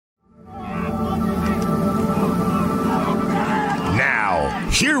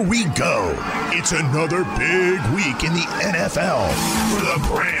Here we go. It's another big week in the NFL for the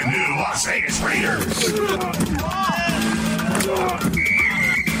brand new Las Vegas Raiders.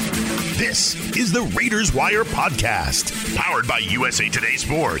 This is the Raiders Wire podcast, powered by USA Today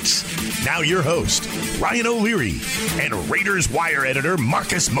Sports. Now your host, Ryan O'Leary, and Raiders Wire editor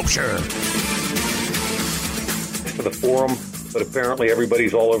Marcus Mosher. For the forum, but apparently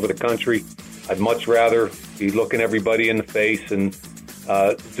everybody's all over the country. I'd much rather be looking everybody in the face and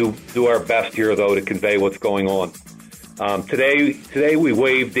do our best here, though, to convey what's going on. Today we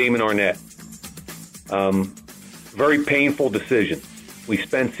waived Damon Arnett. Very painful decision. We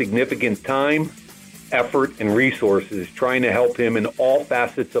spent significant time, effort, and resources trying to help him in all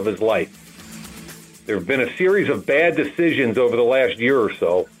facets of his life. There have been a series of bad decisions over the last year or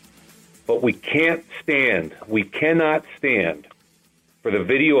so, but we cannot stand for the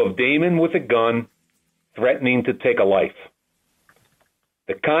video of Damon with a gun threatening to take a life.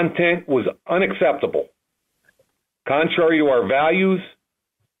 The content was unacceptable. Contrary to our values,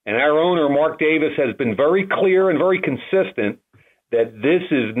 and our owner, Mark Davis, has been very clear and very consistent that this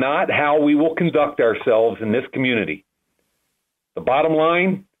is not how we will conduct ourselves in this community. The bottom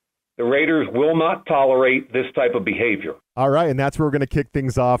line, the Raiders will not tolerate this type of behavior. All right, and that's where we're going to kick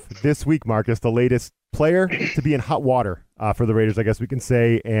things off this week, Marcus, the latest player to be in hot water for the Raiders, I guess we can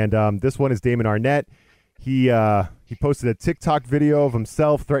say. And this one is Damon Arnett. He posted a TikTok video of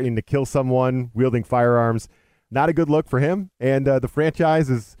himself threatening to kill someone wielding firearms. Not a good look for him. And the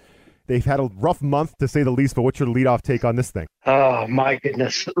franchise they've had a rough month, to say the least, but what's your leadoff take on this thing? Oh, my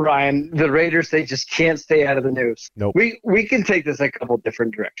goodness, Ryan. The Raiders, they just can't stay out of the news. Nope. We can take this a couple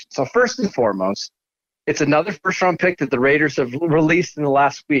different directions. So first and foremost, it's another first-round pick that the Raiders have released in the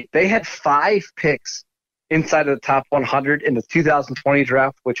last week. They had 5 picks inside of the top 100 in the 2020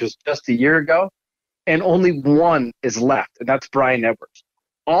 draft, which was just a year ago, and only one is left, and that's Bryan Edwards.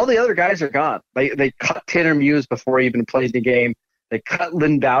 All the other guys are gone. They cut Tanner Muse before he even played the game. They cut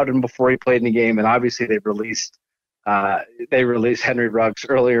Lynn Bowden before he played in the game, and obviously they released Henry Ruggs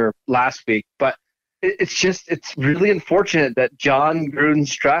earlier last week. But it's really unfortunate that Jon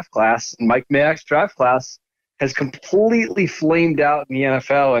Gruden's draft class and Mike Mayock's draft class has completely flamed out in the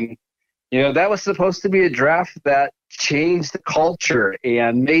NFL. And, that was supposed to be a draft that changed the culture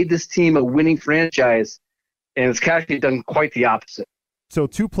and made this team a winning franchise, and it's actually done quite the opposite. So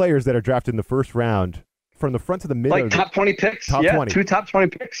 2 players that are drafted in the first round, from the front to the middle. Like top 20 picks? Top 20. 2 top 20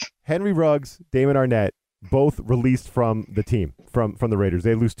 picks. Henry Ruggs, Damon Arnett, both released from the team, from the Raiders.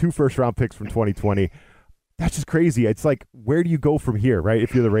 They lose 2 first-round picks from 2020. That's just crazy. It's like, where do you go from here, right,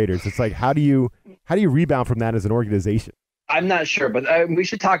 if you're the Raiders? It's like, how do you rebound from that as an organization? I'm not sure, but we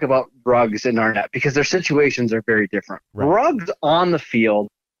should talk about Ruggs and Arnett because their situations are very different. Right. Ruggs on the field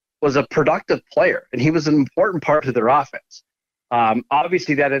was a productive player, and he was an important part of their offense.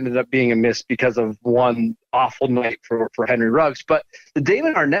 Obviously, that ended up being a miss because of one awful night for Henry Ruggs. But the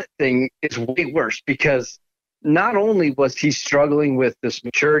Damon Arnett thing is way worse because not only was he struggling with this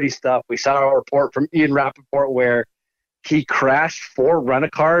maturity stuff, we saw a report from Ian Rappaport where he crashed 4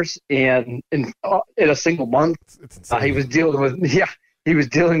 rent-a-cars in a single month. He was dealing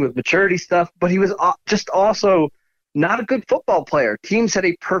with maturity stuff, but he was just also not a good football player. Teams had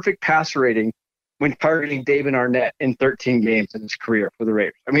a perfect passer rating when targeting Damon Arnett in 13 games in his career for the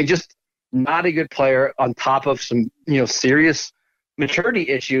Raiders. I mean, just not a good player on top of some, serious maturity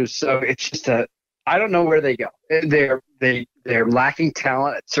issues. So it's just I don't know where they go. They're lacking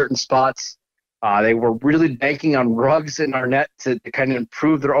talent at certain spots. They were really banking on Ruggs and Arnett to kind of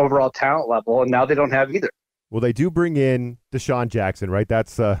improve their overall talent level, and now they don't have either. Well, they do bring in Deshaun Jackson, right?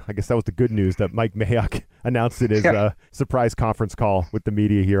 That's I guess that was the good news that Mike Mayock announced at his surprise conference call with the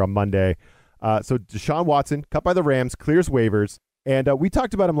media here on Monday. So Deshaun Watson, cut by the Rams, clears waivers. And we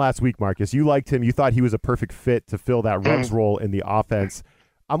talked about him last week, Marcus. You liked him. You thought he was a perfect fit to fill that Ruggs role in the offense.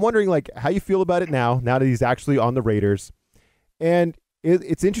 I'm wondering, how you feel about it now that he's actually on the Raiders. And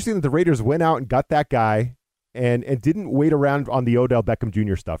it's interesting that the Raiders went out and got that guy and didn't wait around on the Odell Beckham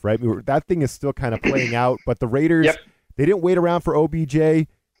Jr. stuff, right? That thing is still kind of playing out. But the Raiders, they didn't wait around for OBJ.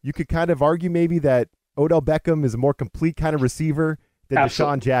 You could kind of argue maybe that Odell Beckham is a more complete kind of receiver than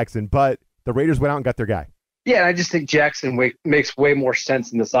Deshaun Jackson. But the Raiders went out and got their guy. Yeah, I just think Jackson makes way more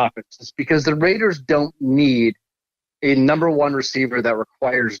sense in this offense. It's because the Raiders don't need a number 1 receiver that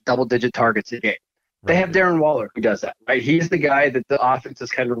requires double-digit targets a game. They have Darren Waller who does that, right? He's the guy that the offense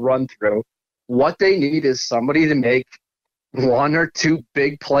has kind of run through. What they need is somebody to make 1 or 2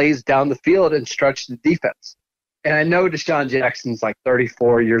 big plays down the field and stretch the defense. And I know Deshaun Jackson's like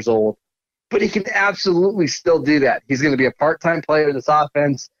 34 years old, but he can absolutely still do that. He's going to be a part-time player in this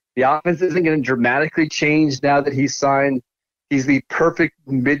offense. The offense isn't going to dramatically change now that he's signed. He's the perfect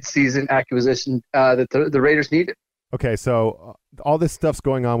midseason acquisition that the Raiders needed. Okay, so all this stuff's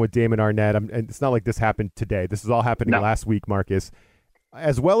going on with Damon Arnett, and it's not like this happened today. This is all happening last week, Marcus,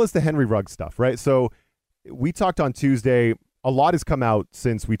 as well as the Henry Ruggs stuff, right? So we talked on Tuesday. A lot has come out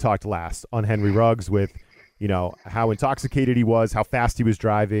since we talked last on Henry Ruggs with, how intoxicated he was, how fast he was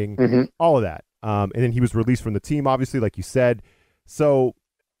driving, all of that. And then he was released from the team, obviously, like you said. So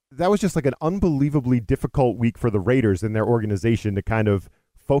that was just like an unbelievably difficult week for the Raiders and their organization to kind of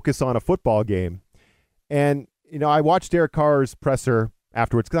focus on a football game. And, I watched Derek Carr's presser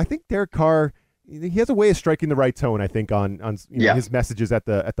afterwards because I think Derek Carr, he has a way of striking the right tone, I think, on his messages at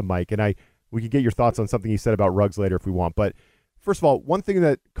the mic. And we can get your thoughts on something he said about Ruggs later if we want. But first of all, one thing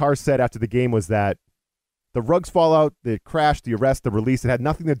that Carr said after the game was that the Ruggs fallout, the crash, the arrest, the release, it had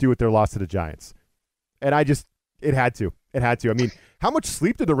nothing to do with their loss to the Giants. And it had to. It had to. I mean, how much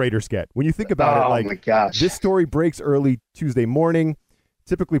sleep did the Raiders get? When you think about it, like, my gosh. This story breaks early Tuesday morning.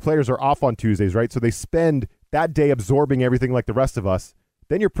 Typically, players are off on Tuesdays, right? So they spend that day absorbing everything like the rest of us.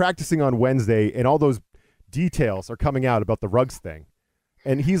 Then you're practicing on Wednesday, and all those details are coming out about the Ruggs thing.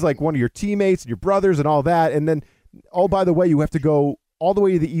 And he's like one of your teammates and your brothers and all that. And then, oh, by the way, you have to go all the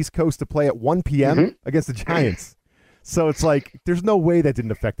way to the East Coast to play at 1 p.m. against the Giants. So it's like there's no way that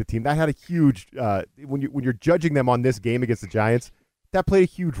didn't affect the team. That had a huge when you're judging them on this game against the Giants, that played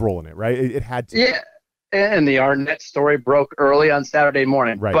a huge role in it, right? It had to. Yeah, and the Arnett story broke early on Saturday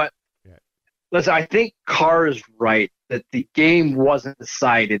morning. Right. But listen, I think Carr is right that the game wasn't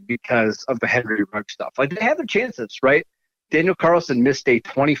decided because of the Henry Ruggs stuff. Like, they had their chances, right? Daniel Carlson missed a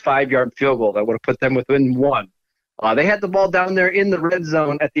 25-yard field goal that would have put them within one. They had the ball down there in the red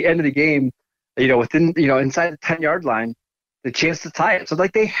zone at the end of the game, within, inside the 10-yard line, the chance to tie it. So,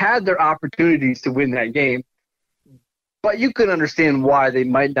 like, they had their opportunities to win that game. But you can understand why they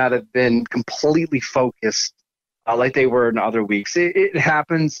might not have been completely focused like they were in other weeks. It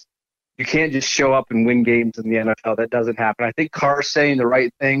happens. You can't just show up and win games in the NFL. That doesn't happen. I think Carr's saying the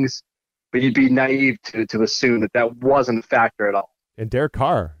right things, but you'd be naive to assume that wasn't a factor at all. And Derek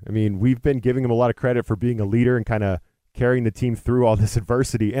Carr, I mean, we've been giving him a lot of credit for being a leader and kind of carrying the team through all this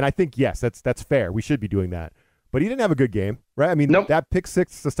adversity. And I think, yes, that's fair. We should be doing that. But he didn't have a good game, right? I mean, That pick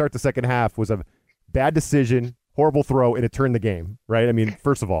six to start the second half was a bad decision, horrible throw, and it turned the game, right? I mean,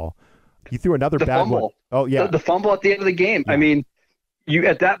 first of all, he threw another bad fumble. one. Oh, yeah. The fumble at the end of the game. Yeah. I mean, you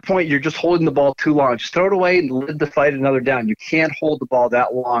at that point, you're just holding the ball too long. Just throw it away and live to fight another down. You can't hold the ball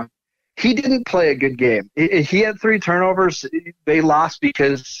that long. He didn't play a good game. He had 3 turnovers. They lost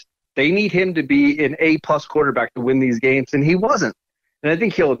because they need him to be an A-plus quarterback to win these games, and he wasn't. And I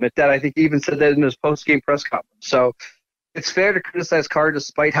think he'll admit that. I think he even said that in his post-game press conference. So it's fair to criticize Carr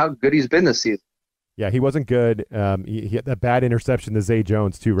despite how good he's been this season. Yeah, he wasn't good. He had that bad interception to Zay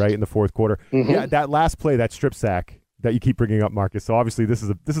Jones, too, right, in the fourth quarter. Yeah, that last play, that strip sack that you keep bringing up, Marcus. So obviously this is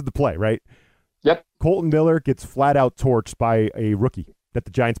the play, right? Yep. Colton Miller gets flat-out torched by a rookie that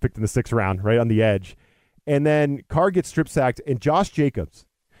the Giants picked in the 6th round, right on the edge. And then Carr gets strip sacked, and Josh Jacobs,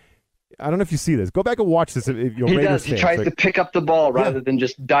 I don't know if you see this. Go back and watch this. If you're he Raiders does. He tries to pick up the ball rather than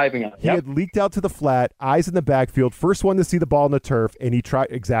just diving on it. He had leaked out to the flat, eyes in the backfield, first one to see the ball on the turf, and he tried,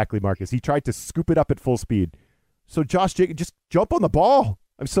 exactly, Marcus, he tried to scoop it up at full speed. So Josh Jacobs, just jump on the ball.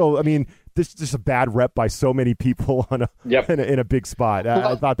 So, I mean, this is just a bad rep by so many people on in a big spot.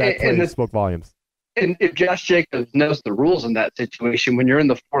 I thought that play spoke volumes. And if Josh Jacobs knows the rules in that situation, when you're in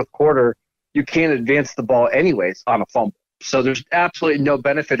the fourth quarter, you can't advance the ball anyways on a fumble. So there's absolutely no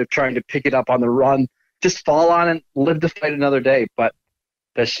benefit of trying to pick it up on the run. Just fall on it, live to fight another day. But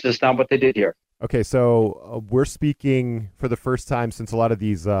that's just not what they did here. Okay, so we're speaking for the first time since a lot of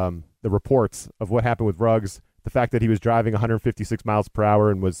these the reports of what happened with Ruggs, the fact that he was driving 156 miles per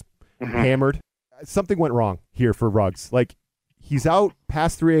hour and was hammered. Something went wrong here for Ruggs. Like, he's out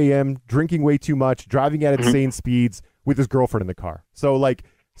past 3 a.m., drinking way too much, driving at insane speeds with his girlfriend in the car. So, like,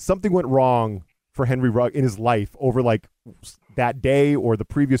 something went wrong for Henry Ruggs in his life over, like, that day or the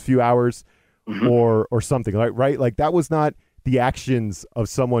previous few hours or something, right? Like, that was not the actions of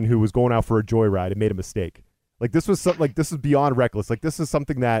someone who was going out for a joyride and made a mistake. Like, this was this is beyond reckless. Like, this is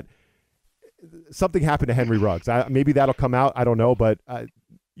something happened to Henry Ruggs. Maybe that'll come out. I don't know, but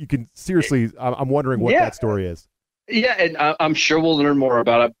you can seriously. I'm wondering what that story is. Yeah, and I'm sure we'll learn more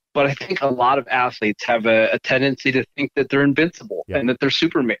about it. But I think a lot of athletes have a tendency to think that they're invincible and that they're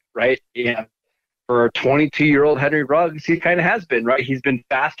Superman, right? Yeah. For a 22-year-old Henry Ruggs, he kind of has been, right? He's been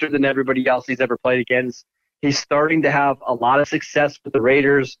faster than everybody else he's ever played against. He's starting to have a lot of success with the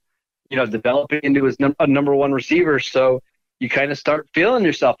Raiders, developing into a number one receiver. So you kind of start feeling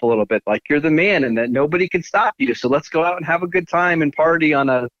yourself a little bit like you're the man and that nobody can stop you. So let's go out and have a good time and party on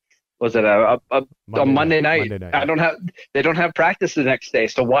a was it a Monday night? Monday night. They don't have practice the next day,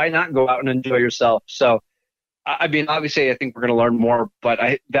 so why not go out and enjoy yourself? So, I mean, obviously, I think we're going to learn more, but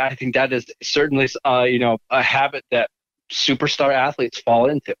I think that is certainly a habit that superstar athletes fall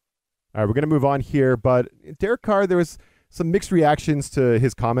into. All right, we're going to move on here, but Derek Carr, there was some mixed reactions to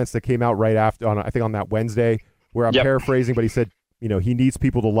his comments that came out right after, I think on that Wednesday, where I'm paraphrasing, but he said, he needs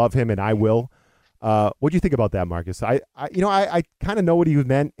people to love him, and I will. What do you think about that, Marcus? I kind of know what he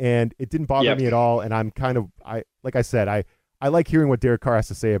meant, and it didn't bother me at all. And I'm like I said, I like hearing what Derek Carr has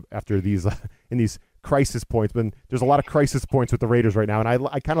to say after these in these crisis points. But there's a lot of crisis points with the Raiders right now, and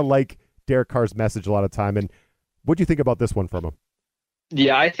I kind of like Derek Carr's message a lot of time. And what do you think about this one from him?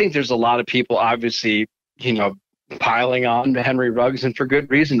 Yeah, I think there's a lot of people, obviously, piling on to Henry Ruggs, and for good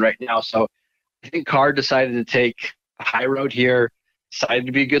reason right now. So I think Carr decided to take a high road here, decided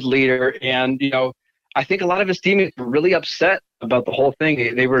to be a good leader. And, I think a lot of his teammates were really upset about the whole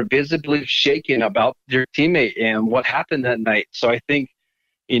thing. They were visibly shaken about their teammate and what happened that night. So I think,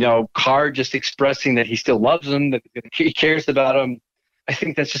 Carr just expressing that he still loves him, that he cares about him. I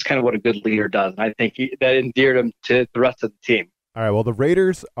think that's just kind of what a good leader does. And I think that endeared him to the rest of the team. All right. Well, the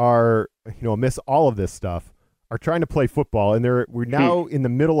Raiders are, amidst all of this stuff, are trying to play football. And we're now in the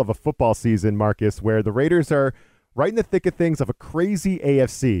middle of a football season, Marcus, where the Raiders are right in the thick of things of a crazy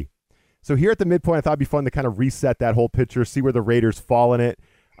AFC. So here at the midpoint, I thought it'd be fun to kind of reset that whole picture, see where the Raiders fall in it.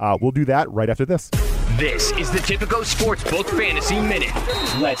 We'll do that right after this. This is the Tipico Sportsbook Fantasy Minute.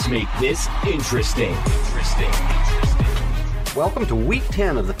 Let's make this interesting. Welcome to Week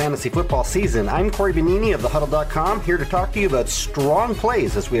 10 of the fantasy football season. I'm Corey Bonini of thehuddle.com, here to talk to you about strong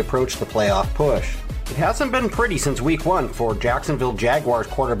plays as we approach the playoff push. It hasn't been pretty since Week 1 for Jacksonville Jaguars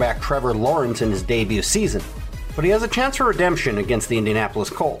quarterback Trevor Lawrence in his debut season, but he has a chance for redemption against the Indianapolis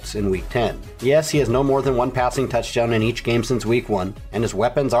Colts in Week 10. Yes, he has no more than one passing touchdown in each game since Week 1, and his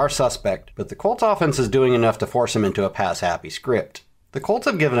weapons are suspect, but the Colts offense is doing enough to force him into a pass-happy script. The Colts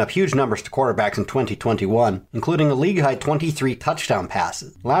have given up huge numbers to quarterbacks in 2021, including a league-high 23 touchdown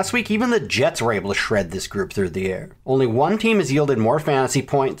passes. Last week, even the Jets were able to shred this group through the air. Only one team has yielded more fantasy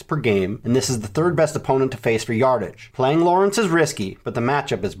points per game, and this is the third best opponent to face for yardage. Playing Lawrence is risky, but the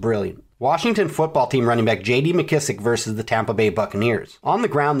matchup is brilliant. Washington football team running back J.D. McKissick versus the Tampa Bay Buccaneers. On the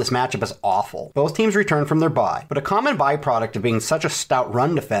ground, this matchup is awful. Both teams return from their bye, but a common byproduct of being such a stout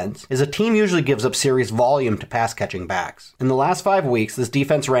run defense is a team usually gives up serious volume to pass-catching backs. In the last 5 weeks, this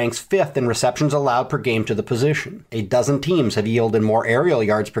defense ranks 5th in receptions allowed per game to the position. A dozen teams have yielded more aerial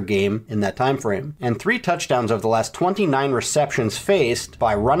yards per game in that time frame, and 3 touchdowns over the last 29 receptions faced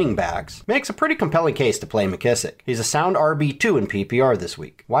by running backs makes a pretty compelling case to play McKissick. He's a sound RB2 in PPR this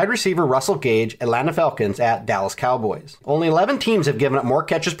week. Wide receiver Russell Gage, Atlanta Falcons at Dallas Cowboys. Only 11 teams have given up more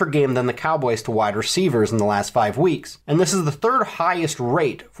catches per game than the Cowboys to wide receivers in the last 5 weeks, and this is the third highest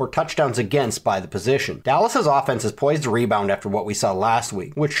rate for touchdowns against by the position. Dallas's offense is poised to rebound after what we saw last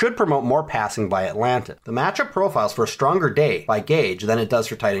week, which should promote more passing by Atlanta. The matchup profiles for a stronger day by Gage than it does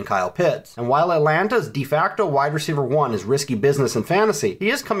for tight end Kyle Pitts, and while Atlanta's de facto wide receiver 1 is risky business in fantasy, he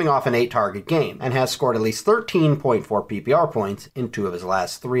is coming off an 8-target game and has scored at least 13.4 PPR points in 2 of his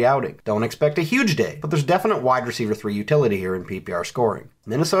last 3 outings. Don't expect a huge day, but there's definite wide receiver 3 utility here in PPR scoring.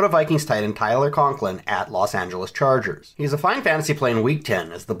 Minnesota Vikings tight end Tyler Conklin at Los Angeles Chargers. He's a fine fantasy play in Week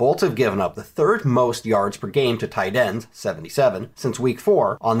 10 as the Bolts have given up the 3rd most yards per game to tight ends, 77, since Week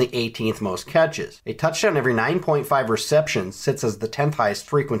 4 on the 18th most catches. A touchdown every 9.5 receptions sits as the 10th highest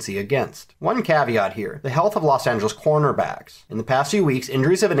frequency against. One caveat here, the health of Los Angeles cornerbacks. In the past few weeks,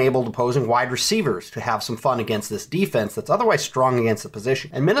 injuries have enabled opposing wide receivers to have some fun against this defense that's otherwise strong against the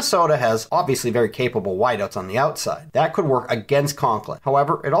position. And Minnesota has obviously very capable wideouts on the outside. That could work against Conklin.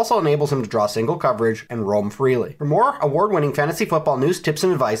 However, it also enables him to draw single coverage and roam freely. For more award-winning fantasy football news, tips,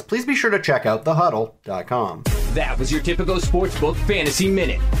 and advice, please be sure to check out thehuddle.com. That was your Tipico Sportsbook Fantasy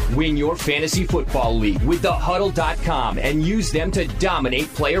Minute. Win your fantasy football league with thehuddle.com and use them to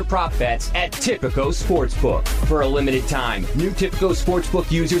dominate player prop bets at Tipico Sportsbook. For a limited time, new Tipico Sportsbook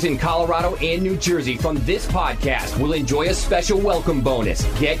users in Colorado and New Jersey from this podcast will enjoy a special welcome bonus.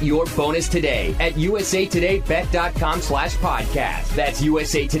 Get your bonus today at usatodaybet.com/podcast. That's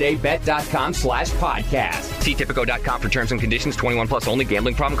usatodaybet.com/podcast. See Tipico.com for terms and conditions. 21 plus only.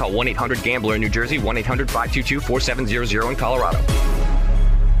 Gambling problem? Call 1-800-GAMBLER in New Jersey. 1-800-522-4700 in Colorado.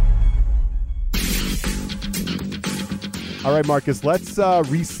 All right, Marcus, let's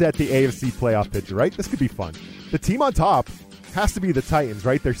reset the AFC playoff picture, right? This could be fun. The team on top has to be the Titans,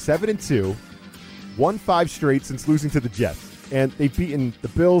 right? They're 7-2, won 5 straight since losing to the Jets. And they've beaten the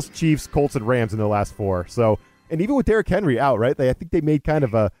Bills, Chiefs, Colts, and Rams in their last 4. So, and even with Derrick Henry out, right? I think they made kind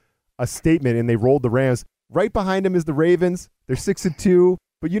of a statement and they rolled the Rams. Right behind them is the Ravens. They're 6-2.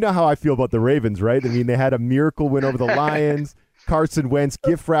 But you know how I feel about the Ravens, right? I mean, they had a miracle win over the Lions. Carson Wentz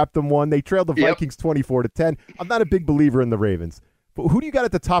gift-wrapped them one. They trailed the Vikings 24-10. I'm not a big believer in the Ravens. But who do you got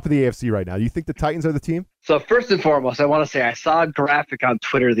at the top of the AFC right now? Do you think the Titans are the team? So first and foremost, I want to say I saw a graphic on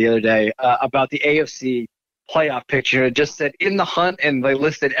Twitter the other day about the AFC playoff picture. It just said in the hunt, and they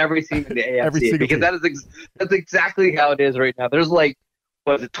listed every team in the AFC because that's exactly how it is right now. There's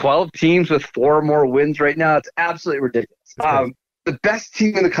 12 teams with 4 or more wins right now? It's absolutely ridiculous. The best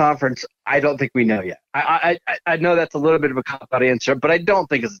team in the conference, I don't think we know yet. I know that's a little bit of a cop-out answer, but I don't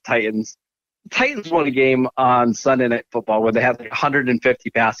think it's the Titans. The Titans won a game on Sunday Night Football where they had 150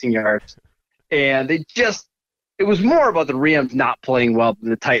 passing yards, and it was more about the Rams not playing well than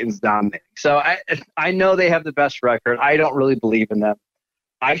the Titans dominating. So I know they have the best record. I don't really believe in them.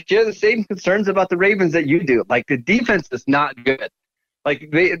 I share the same concerns about the Ravens that you do. The defense is not good.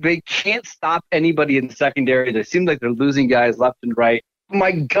 They can't stop anybody in the secondary. They seem like they're losing guys left and right.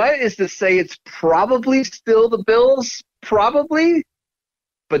 My gut is to say it's probably still the Bills, probably.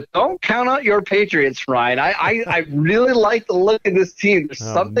 But don't count out your Patriots, Ryan. I really like the look of this team. There's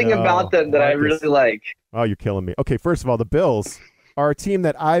something about them that I really like. Oh, you're killing me. Okay, first of all, the Bills are a team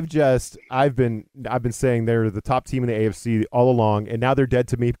that I've been saying they're the top team in the AFC all along, and now they're dead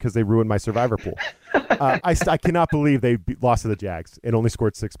to me because they ruined my survivor pool. I cannot believe they lost to the Jags and only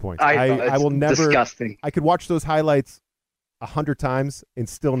scored 6 points. I will never. Disgusting. I could watch those highlights 100 times and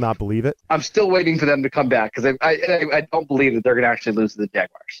still not believe it. I'm still waiting for them to come back because I don't believe that they're going to actually lose to the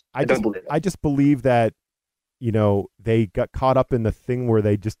Jaguars. I don't believe it. I just believe that they got caught up in the thing where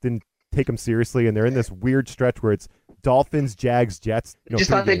they just didn't take them seriously, and they're in this weird stretch where it's Dolphins, Jags, Jets. Just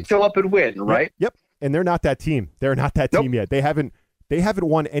thought they'd show up and win, right? Yep. And they're not that team. They're not that team yet. They haven't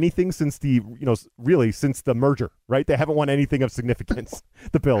won anything since since the merger, right? They haven't won anything of significance.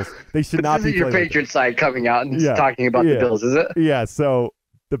 The Bills. They should not be. This is your Patriots side coming out and talking about the Bills, is it? Yeah. So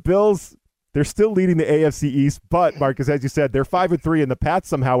the Bills, they're still leading the AFC East, but Marcus, as you said, they're 5-3, and the Pats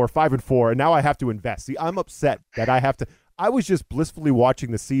somehow are 5-4, and now I have to invest. See, I'm upset that I have to. I was just blissfully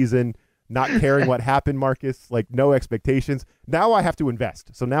watching the season, not caring what happened, Marcus, no expectations. Now I have to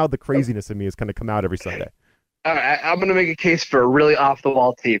invest. So now the craziness in me is going to come out every Sunday. All right, I'm going to make a case for a really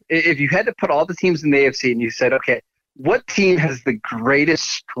off-the-wall team. If you had to put all the teams in the AFC and you said, okay, what team has the greatest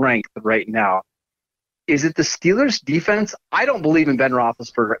strength right now? Is it the Steelers' defense? I don't believe in Ben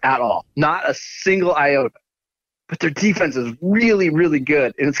Roethlisberger at all. Not a single iota. But their defense is really, really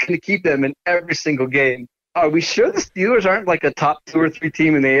good, and it's going to keep them in every single game. Are we sure the Steelers aren't a top 2 or 3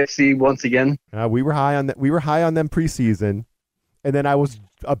 team in the AFC once again? We were high on them. We were high on them preseason, and then I was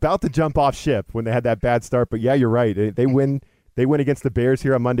about to jump off ship when they had that bad start. But yeah, you're right. They win. They win against the Bears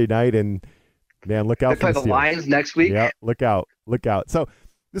here on Monday night, and man, look out! They play the Lions next week. Yeah, look out! Look out! So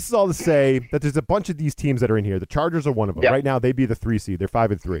this is all to say that there's a bunch of these teams that are in here. The Chargers are one of them. Yep. Right now, they'd be the 3 seed. They're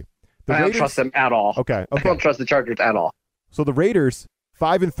 5-3. I don't trust them at all. Okay. I don't trust the Chargers at all. So the Raiders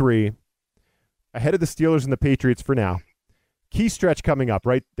 5-3. Ahead of the Steelers and the Patriots for now. Key stretch coming up,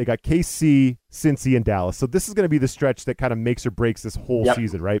 right? They got KC, Cincy, and Dallas. So this is going to be the stretch that kind of makes or breaks this whole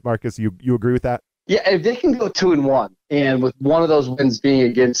season, right, Marcus? You agree with that? Yeah, if they can go 2-1, and with one of those wins being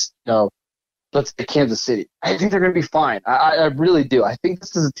against, let's say Kansas City, I think they're going to be fine. I really do. I think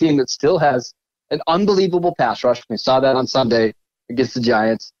this is a team that still has an unbelievable pass rush. We saw that on Sunday against the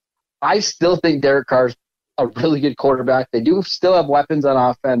Giants. I still think Derek Carr's a really good quarterback. They do still have weapons on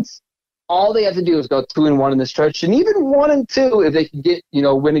offense. All they have to do is go 2-1 in the stretch, and even 1-2 if they can get,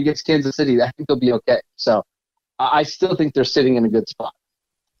 win against Kansas City, I think they'll be okay. So I still think they're sitting in a good spot.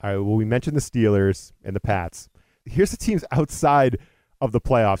 All right, well, we mentioned the Steelers and the Pats. Here's the teams outside of the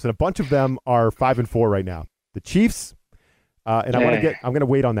playoffs, and a bunch of them are 5-4 right now. The Chiefs, and I'm going to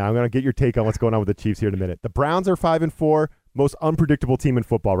wait on that. I'm going to get your take on what's going on with the Chiefs here in a minute. The Browns are 5-4, most unpredictable team in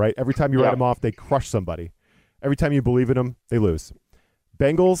football, right? Every time you write them off, they crush somebody. Every time you believe in them, they lose.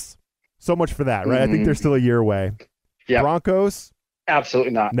 Bengals. So much for that, right? Mm-hmm. I think they're still a year away. Yep. Broncos?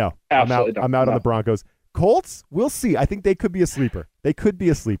 Absolutely not. No. Absolutely I'm out on the Broncos. Colts? We'll see. I think they could be a sleeper.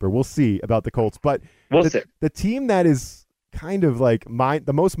 We'll see about the Colts. But the team that is kind of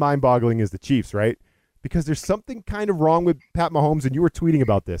the most mind-boggling is the Chiefs, right? Because there's something kind of wrong with Pat Mahomes, and you were tweeting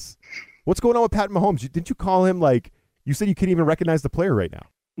about this. What's going on with Pat Mahomes? Didn't you call him you said you couldn't even recognize the player right now?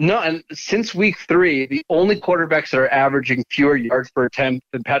 No, and since week 3, the only quarterbacks that are averaging fewer yards per attempt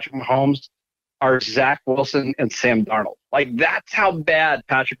than Patrick Mahomes are Zach Wilson and Sam Darnold. That's how bad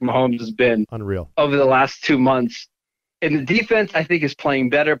Patrick Mahomes has been. Unreal. Over the last 2 months. And the defense, I think, is playing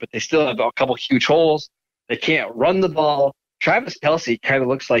better, but they still have a couple huge holes. They can't run the ball. Travis Kelce kind of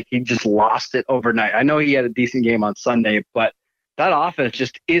looks like he just lost it overnight. I know he had a decent game on Sunday, but that offense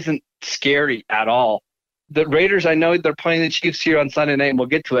just isn't scary at all. the Raiders, I know they're playing the Chiefs here on Sunday night, and we'll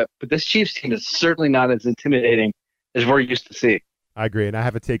get to it, but this Chiefs team is certainly not as intimidating as we're used to seeing. I agree, and I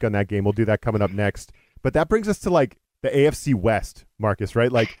have a take on that game. We'll do that coming up next. But that brings us to, like, the AFC West, Marcus, right?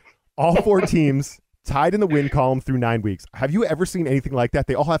 Like, all four teams tied in the win column through 9 weeks. Have you ever seen anything like that?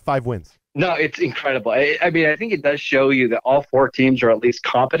 They all have 5 wins. No, it's incredible. I mean, I think it does show you that all four teams are at least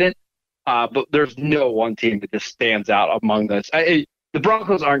competent, but there's no one team that just stands out among those. The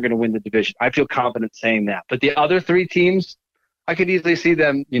Broncos aren't going to win the division. I feel confident saying that. But the other three teams, I could easily see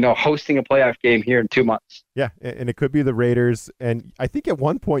them, hosting a playoff game here in 2 months. Yeah, and it could be the Raiders. And I think at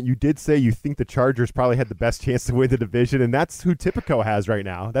one point you did say you think the Chargers probably had the best chance to win the division, and that's who Tipico has right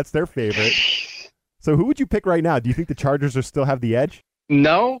now. That's their favorite. So who would you pick right now? Do you think the Chargers still have the edge?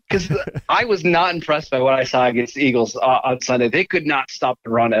 No, because I was not impressed by what I saw against the Eagles on Sunday. They could not stop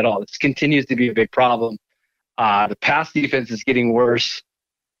the run at all. This continues to be a big problem. The pass defense is getting worse.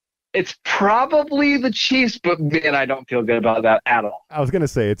 It's probably the Chiefs, but man, I don't feel good about that at all. I was going to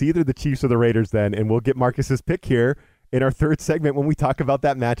say it's either the Chiefs or the Raiders then, and we'll get Marcus's pick here in our third segment when we talk about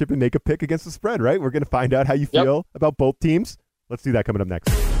that matchup and make a pick against the spread, right? We're going to find out how you feel about both teams. Let's do that coming up next.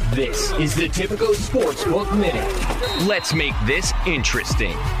 This is the Tipico Sportsbook Minute. Let's make this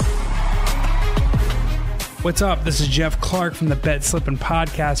interesting. What's up? This is Jeff Clark from the Bet Slippin'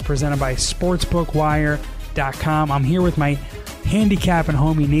 Podcast presented by SportsbookWire.com. I'm here with my handicapping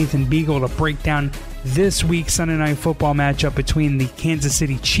homie Nathan Beagle to break down this week's Sunday Night Football matchup between the Kansas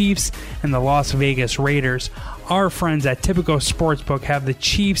City Chiefs and the Las Vegas Raiders. Our friends at Tipico Sportsbook have the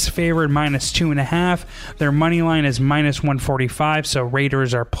Chiefs favored -2.5. Their money line is -145, so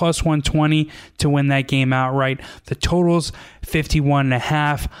Raiders are +120 to win that game outright. The total's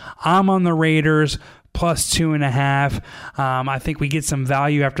 51.5. I'm on the Raiders +2.5. I think we get some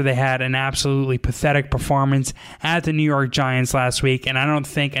value after they had an absolutely pathetic performance at the New York Giants last week, and I don't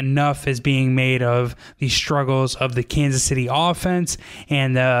think enough is being made of the struggles of the Kansas City offense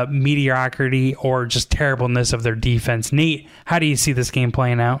and the mediocrity or just terribleness of their defense. Nate, how do you see this game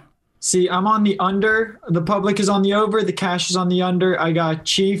playing out? See, I'm on the under. The public is on the over. The cash is on the under. I got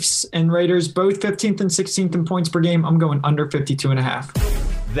Chiefs and Raiders both 15th and 16th in points per game. I'm going under 52.5.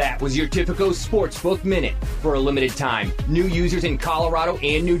 That was your Tipico Sportsbook Minute. For a limited time, new users in Colorado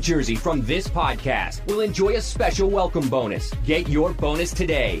and New Jersey from this podcast will enjoy a special welcome bonus. Get your bonus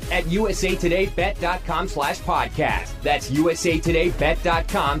today at usatodaybet.com/podcast. That's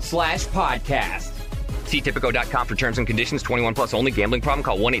usatodaybet.com/podcast. See Tipico.com for terms and conditions. 21 plus only. Gambling problem?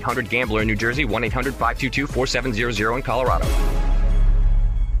 Call 1-800-GAMBLER in New Jersey. 1-800-522-4700 in Colorado.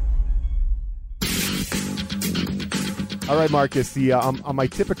 All right, Marcus, on my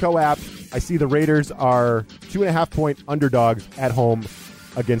Tipico app, I see the Raiders are 2.5-point underdogs at home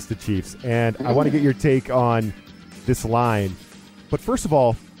against the Chiefs. And I want to get your take on this line. But first of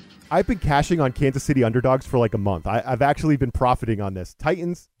all, I've been cashing on Kansas City underdogs for like a month. I've actually been profiting on this.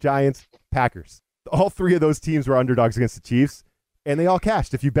 Titans, Giants, Packers. All three of those teams were underdogs against the Chiefs, and they all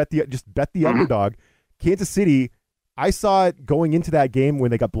cashed. If you bet the underdog, Kansas City, I saw it going into that game when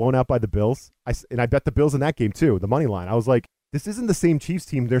they got blown out by the Bills. I bet the Bills in that game too, the money line. I was like, this isn't the same Chiefs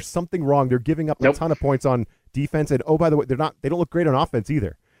team. There's something wrong. They're giving up a ton of points on defense, and oh, by the way, they don't look great on offense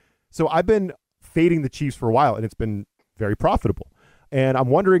either. So I've been fading the Chiefs for a while, and it's been very profitable. And I'm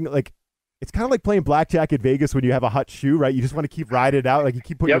wondering, like, it's kind of like playing blackjack at Vegas when you have a hot shoe, right? You just want to keep riding it out. Like, you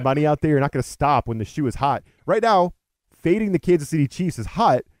keep putting your money out there. You're not going to stop when the shoe is hot. Right now, fading the Kansas City Chiefs is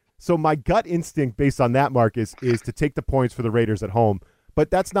hot. So my gut instinct based on that, Marcus, is to take the points for the Raiders at home. But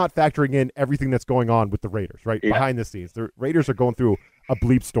that's not factoring in everything that's going on with the Raiders, right? Yeah. Behind the scenes. The Raiders are going through a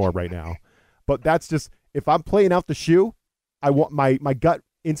bleep storm right now. But that's just, if I'm playing out the shoe, I want my gut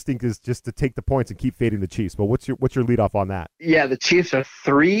instinct is just to take the points and keep fading the Chiefs. But what's your leadoff on that? Yeah, the Chiefs are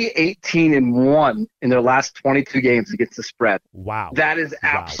 3-18-1 in their last 22 games against the spread. Wow. That is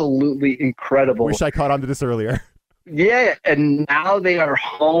absolutely incredible. Wish I caught on to this earlier. Yeah, and now they are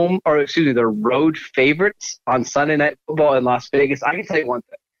they're road favorites on Sunday Night Football in Las Vegas. I can tell you one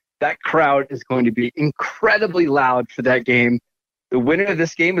thing. That crowd is going to be incredibly loud for that game. The winner of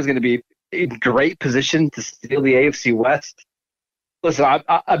this game is going to be in great position to steal the AFC West. Listen,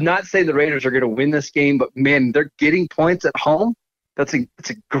 I'm not saying the Raiders are going to win this game, but, man, they're getting points at home. That's a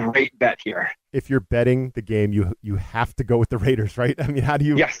great bet here. If you're betting the game, you have to go with the Raiders, right? I mean, how do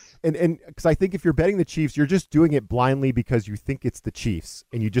you? Yes. And because I think if you're betting the Chiefs, you're just doing it blindly because you think it's the Chiefs,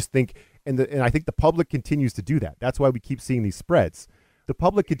 and you just think, and I think the public continues to do that. That's why we keep seeing these spreads. The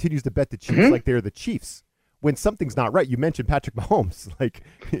public continues to bet the Chiefs like they're the Chiefs when something's not right. You mentioned Patrick Mahomes,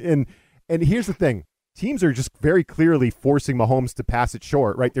 and here's the thing: teams are just very clearly forcing Mahomes to pass it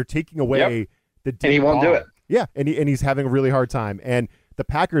short, right? They're taking away the deep and he won't do it. Yeah, and he's having a really hard time. And the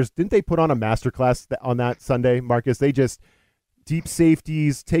Packers, didn't they put on a masterclass on that Sunday, Marcus? They just deep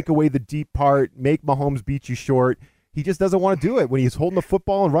safeties, take away the deep part, make Mahomes beat you short. He just doesn't want to do it. When he's holding the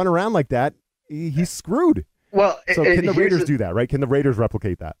football and run around like that, he's screwed. Well, so can the Raiders do that, right? Can the Raiders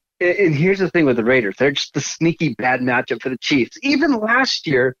replicate that? And here's the thing with the Raiders. They're just a sneaky bad matchup for the Chiefs. Even last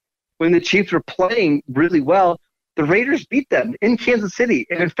year, when the Chiefs were playing really well, the Raiders beat them in Kansas City.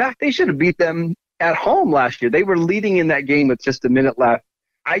 And in fact, they should have beat them at home last year. They were leading in that game with just a minute left.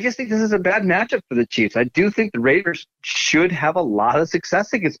 I just think this is a bad matchup for the Chiefs. I do think the Raiders should have a lot of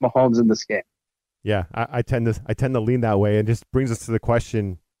success against Mahomes in this game. Yeah, I tend to lean that way, and just brings us to the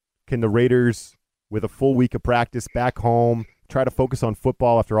question: can the Raiders, with a full week of practice back home, try to focus on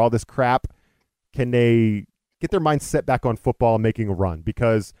football after all this crap? Can they get their minds set back on football and making a run?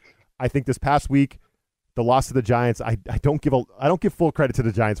 Because I think this past week, the loss to the Giants, I don't give full credit to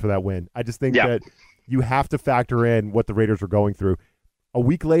the Giants for that win. I just think that you have to factor in what the Raiders were going through. A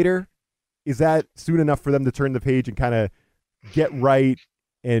week later, is that soon enough for them to turn the page and kind of get right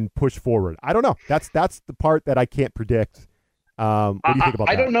and push forward? I don't know. That's the part that I can't predict. What do you think about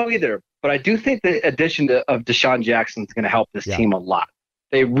that? I don't know either, but I do think the addition of Deshaun Jackson is going to help this team a lot.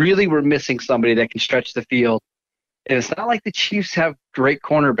 They really were missing somebody that can stretch the field. And it's not like the Chiefs have great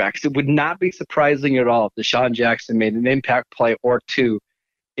cornerbacks. It would not be surprising at all if Deshaun Jackson made an impact play or two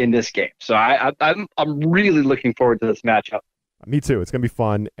in this game. So I'm really looking forward to this matchup. Me too. It's going to be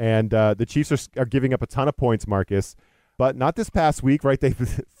fun. And the Chiefs are giving up a ton of points, Marcus, but not this past week, right? They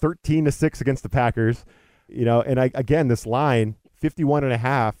 13-6 against the Packers. You know, and again, this line,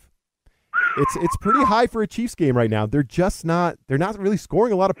 51.5, it's pretty high for a Chiefs game right now. They're not really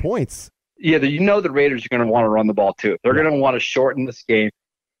scoring a lot of points. Yeah, the Raiders are going to want to run the ball too. They're going to want to shorten this game.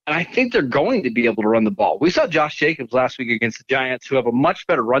 And I think they're going to be able to run the ball. We saw Josh Jacobs last week against the Giants, who have a much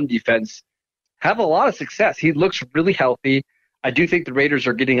better run defense, have a lot of success. He looks really healthy. I do think the Raiders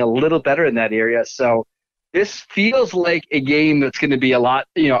are getting a little better in that area. So this feels like a game that's going to be a lot,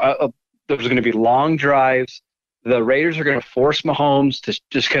 there's going to be long drives. The Raiders are going to force Mahomes to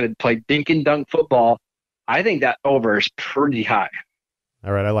just kind of play dink and dunk football. I think that over is pretty high.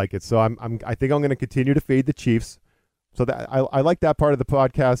 All right, I like it. So I think I'm going to continue to fade the Chiefs. So that I like that part of the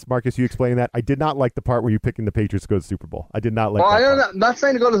podcast, Marcus. You explaining that. I did not like the part where you picking the Patriots to go to the Super Bowl. I did not like. Well, I'm not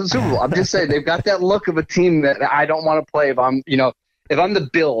saying to go to the Super Bowl. I'm just saying they've got that look of a team that I don't want to play. If I'm the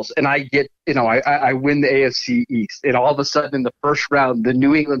Bills and I get, I win the AFC East, and all of a sudden in the first round the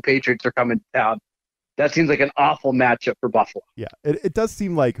New England Patriots are coming down. That seems like an awful matchup for Buffalo. Yeah, it does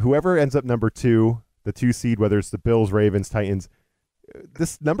seem like whoever ends up number 2, the 2 seed, whether it's the Bills, Ravens, Titans,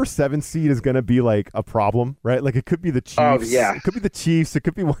 this number 7 seed is going to be like a problem, right? Like it could be the Chiefs. Oh, yeah. It could be the Chiefs. It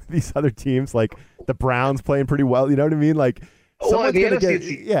could be one of these other teams, like the Browns playing pretty well. You know what I mean? Like, well, in the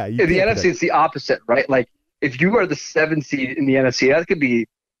NFC, it's the opposite, right? Like if you are the 7 seed in the NFC, that could be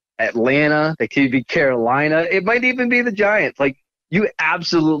Atlanta. That could be Carolina. It might even be the Giants. Like you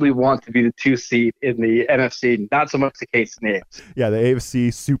absolutely want to be the 2 seed in the NFC. Not so much the case in the AFC. Yeah, the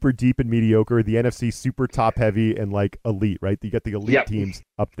AFC super deep and mediocre. The NFC super top heavy and like elite, right? You get the elite teams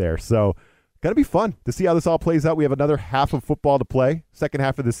up there. So gonna be fun to see how this all plays out. We have another half of football to play, second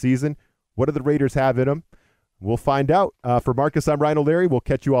half of the season. What do the Raiders have in them? We'll find out. For Marcus, I'm Ryan O'Leary. We'll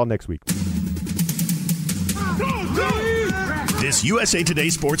catch you all next week. This USA Today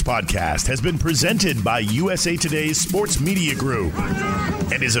Sports Podcast has been presented by USA Today's Sports Media Group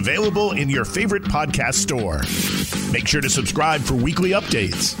and is available in your favorite podcast store. Make sure to subscribe for weekly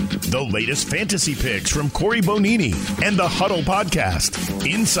updates, the latest fantasy picks from Corey Bonini, and the Huddle Podcast,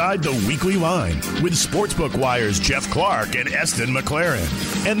 Inside the Weekly Line, with Sportsbook Wire's Jeff Clark and Eston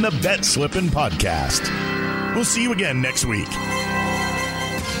McLaren, and the Bet Slippin' Podcast. We'll see you again next week.